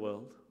us in the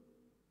world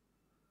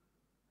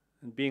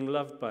and being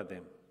loved by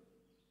them.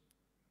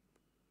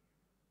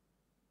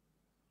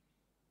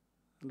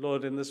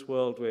 Lord, in this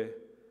world where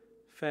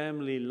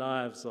family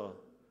lives are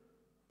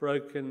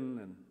broken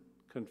and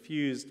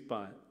confused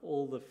by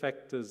all the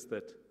factors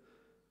that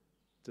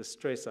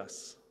distress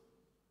us,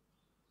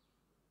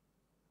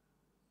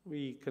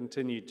 we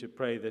continue to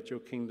pray that your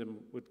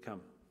kingdom would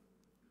come,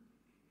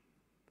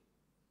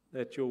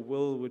 that your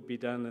will would be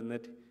done, and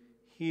that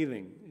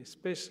healing,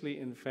 especially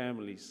in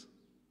families,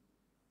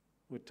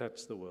 would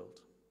touch the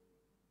world.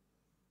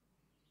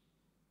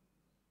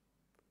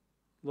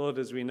 Lord,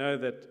 as we know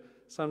that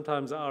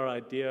sometimes our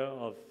idea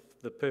of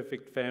the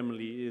perfect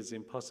family is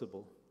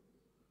impossible,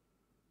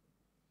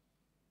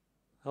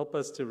 help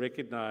us to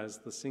recognize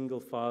the single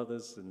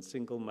fathers and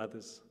single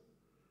mothers,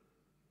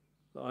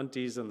 the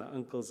aunties and the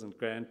uncles and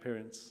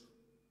grandparents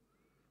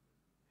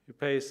who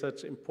play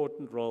such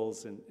important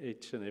roles in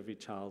each and every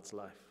child's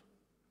life.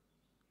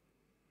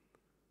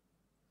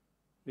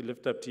 We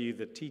lift up to you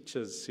the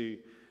teachers who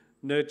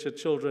nurture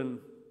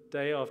children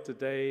day after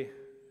day,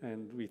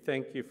 and we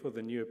thank you for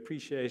the new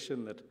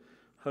appreciation that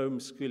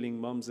homeschooling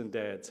moms and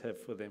dads have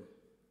for them.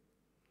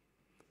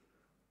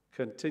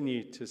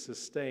 Continue to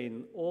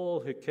sustain all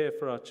who care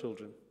for our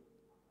children,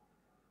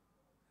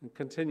 and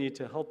continue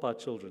to help our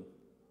children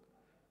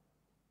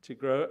to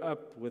grow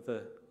up with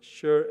a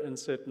sure and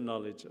certain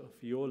knowledge of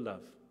your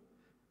love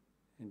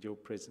and your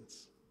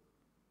presence.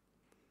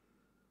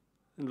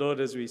 And Lord,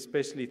 as we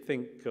especially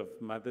think of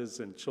mothers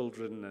and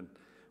children and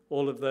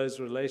all of those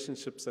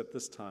relationships at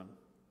this time,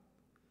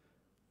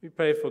 we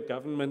pray for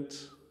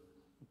government,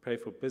 we pray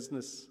for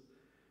business,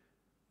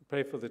 we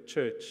pray for the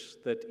church,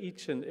 that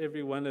each and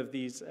every one of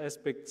these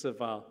aspects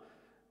of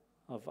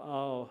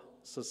our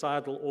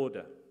societal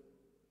order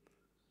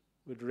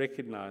would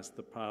recognize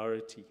the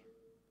priority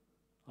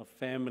of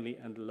family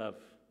and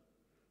love,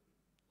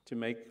 to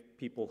make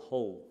people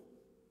whole,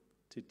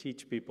 to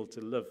teach people to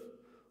live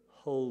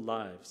whole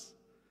lives,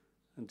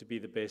 and to be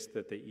the best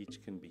that they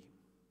each can be.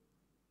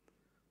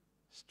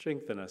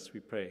 Strengthen us, we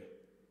pray,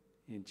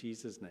 in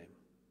Jesus' name.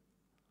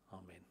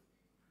 Amen.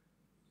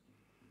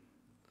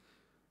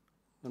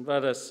 I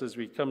invite us, as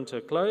we come to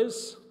a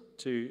close,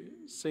 to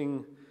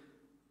sing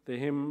the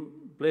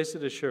hymn, Blessed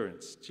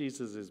Assurance,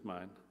 Jesus is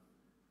Mine.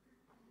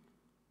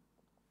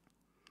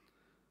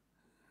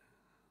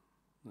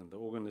 And the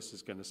organist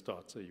is going to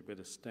start, so you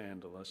better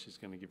stand, or else she's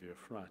going to give you a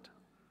fright.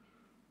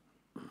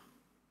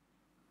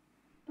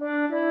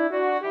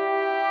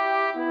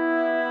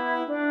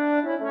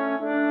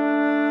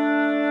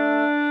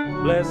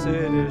 Blessed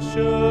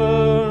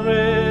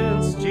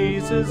assurance,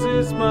 Jesus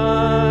is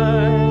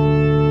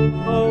mine.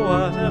 Oh,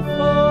 what a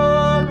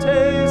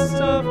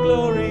foretaste of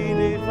glory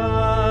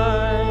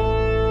divine,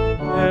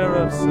 heir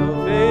of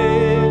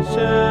salvation,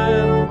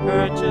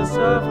 purchase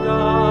of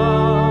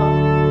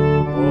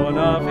God, born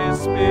of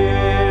His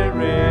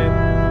Spirit,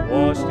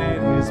 washed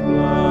in His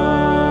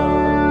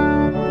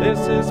blood.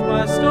 This is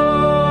my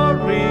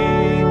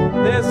story,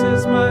 this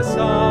is my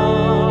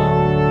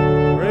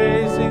song,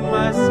 praising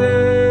my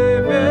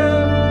Savior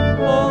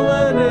all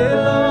the day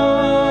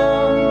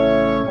long.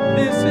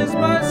 This is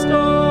my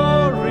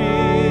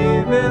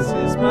story, this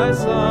is my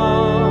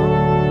song,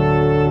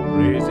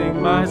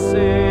 praising my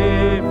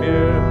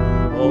Savior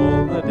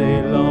all the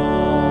day long.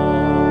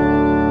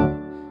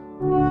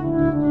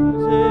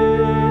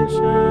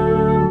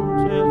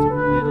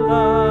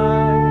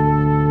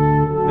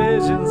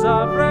 Visions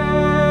of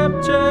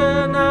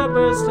rapture now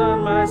burst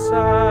on my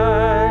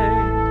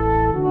sight.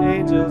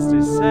 Angels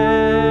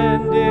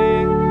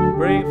descending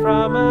bring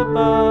from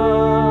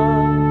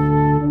above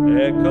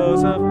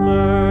echoes of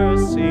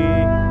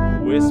mercy,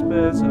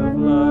 whispers of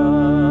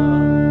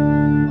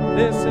love.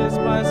 This is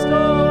my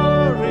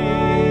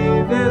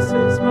story, this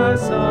is my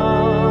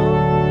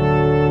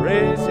song,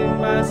 praising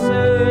my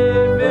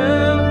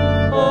Savior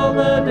all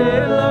the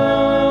day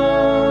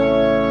long.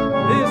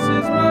 This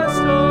is my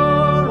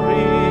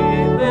story,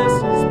 this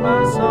is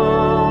my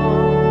song,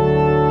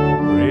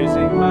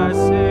 praising my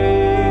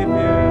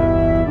Savior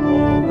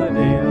all the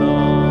day long.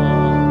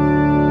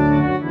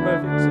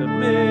 Perfect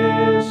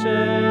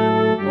submission,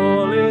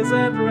 all is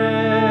at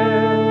rest.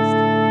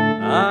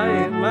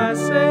 I in my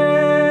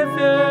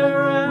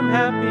Savior am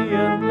happy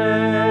and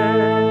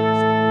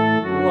blessed,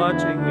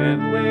 watching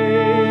and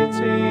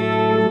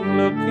waiting,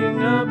 looking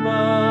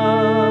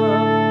above,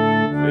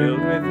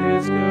 filled with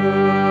His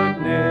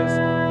goodness,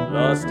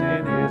 lost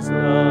in His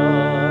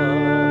love.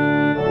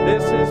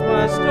 This is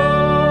my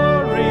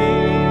story,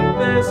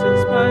 this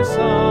is my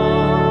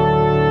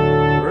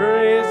song,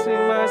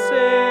 praising my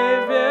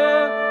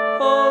Savior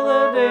all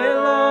the day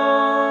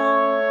long.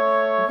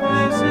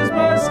 This is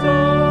my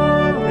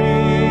story,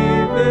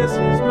 this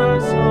is my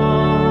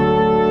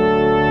song,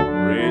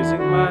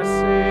 praising my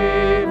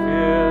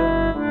Savior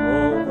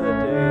all the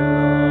day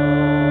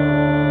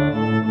long.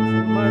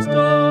 My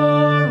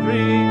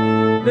story,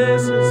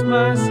 this is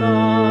my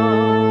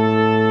song,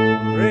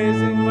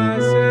 praising my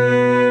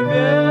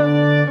Savior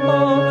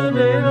all the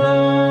day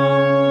long.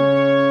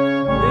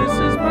 This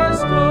is my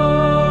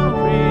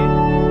story,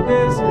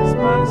 this is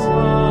my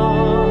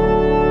song,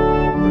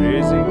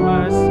 praising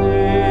my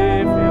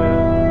Savior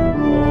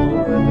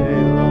all the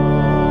day long.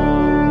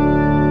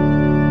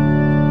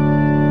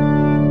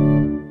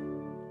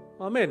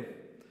 Amen.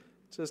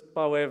 Just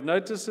by way of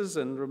notices,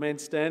 and remain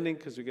standing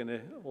because we're going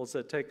to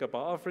also take up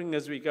our offering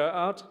as we go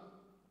out.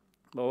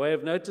 By way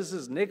of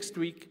notices, next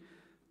week,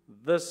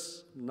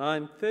 this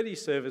 9:30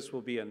 service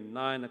will be a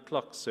 9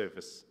 o'clock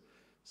service.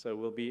 So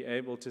we'll be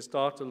able to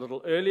start a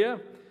little earlier,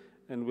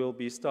 and we'll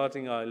be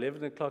starting our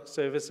 11 o'clock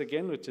service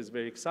again, which is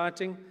very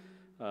exciting.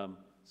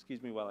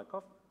 Excuse me while I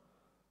cough.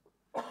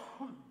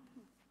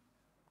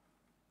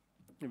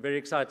 I'm very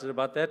excited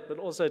about that, but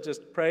also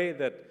just pray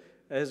that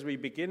as we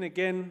begin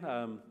again,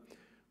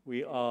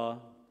 we are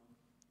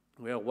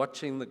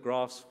watching the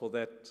graphs for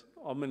that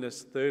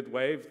ominous third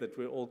wave that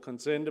we're all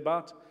concerned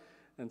about.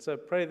 And so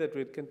pray that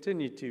we'd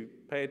continue to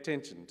pay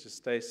attention, to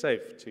stay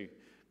safe, to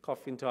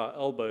cough into our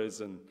elbows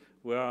and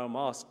wear our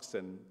masks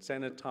and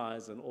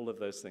sanitize and all of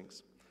those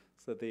things.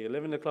 So the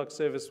 11 o'clock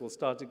service will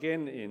start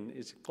again in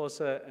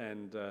isiXhosa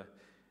and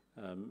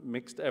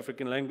mixed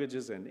African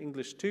languages and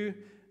English too.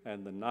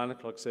 And the 9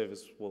 o'clock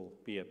service will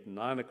be at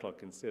 9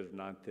 o'clock instead of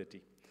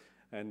 9:30.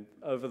 And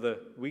over the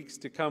weeks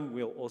to come,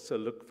 we'll also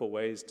look for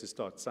ways to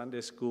start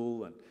Sunday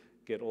school and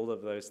get all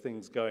of those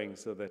things going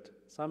so that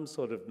some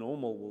sort of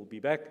normal will be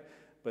back,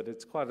 but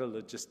it's quite a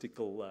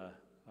logistical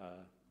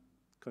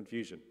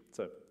confusion.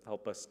 So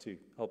help us to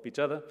help each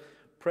other.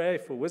 Pray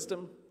for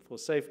wisdom, for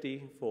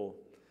safety, for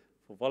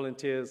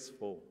volunteers,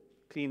 for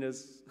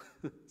cleaners,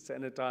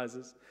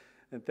 sanitizers.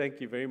 And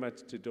thank you very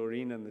much to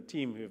Doreen and the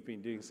team who have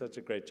been doing such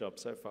a great job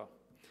so far.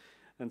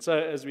 And so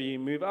as we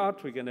move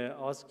out, we're going to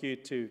ask you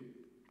to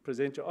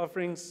present your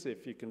offerings.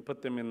 If you can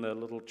put them in the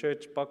little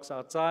church box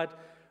outside,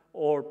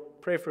 or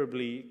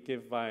preferably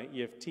give via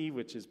EFT,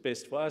 which is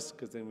best for us,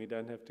 because then we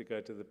don't have to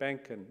go to the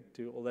bank and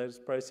do all those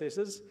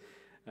processes.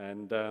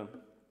 And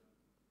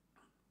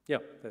yeah,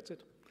 that's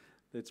it.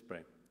 Let's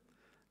pray.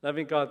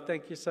 Loving God,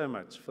 thank you so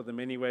much for the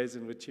many ways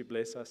in which you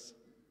bless us.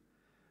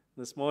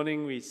 This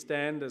morning we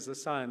stand as a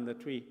sign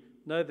that we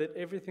know that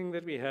everything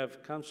that we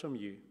have comes from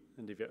you,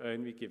 and of your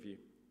own we give you.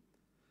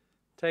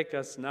 Take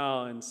us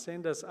now and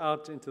send us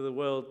out into the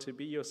world to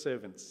be your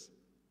servants,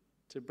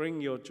 to bring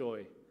your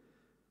joy,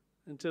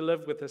 and to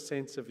live with a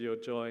sense of your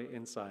joy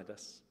inside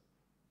us.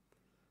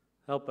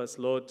 Help us,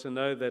 Lord, to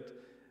know that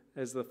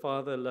as the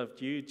Father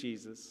loved you,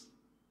 Jesus,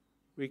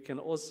 we can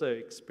also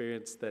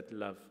experience that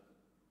love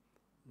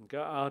and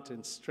go out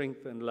in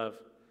strength and love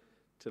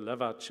to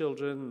love our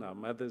children, our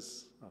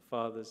mothers, our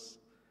fathers,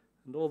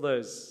 and all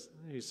those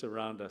who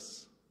surround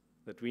us,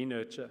 that we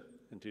nurture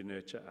and who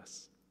nurture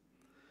us.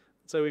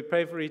 So we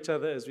pray for each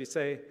other as we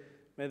say,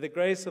 may the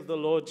grace of the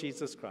Lord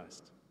Jesus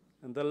Christ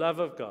and the love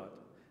of God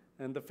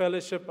and the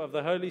fellowship of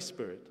the Holy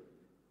Spirit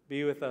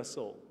be with us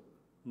all,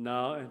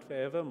 now and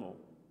forevermore.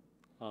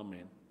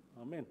 Amen.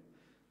 Amen.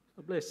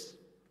 God bless.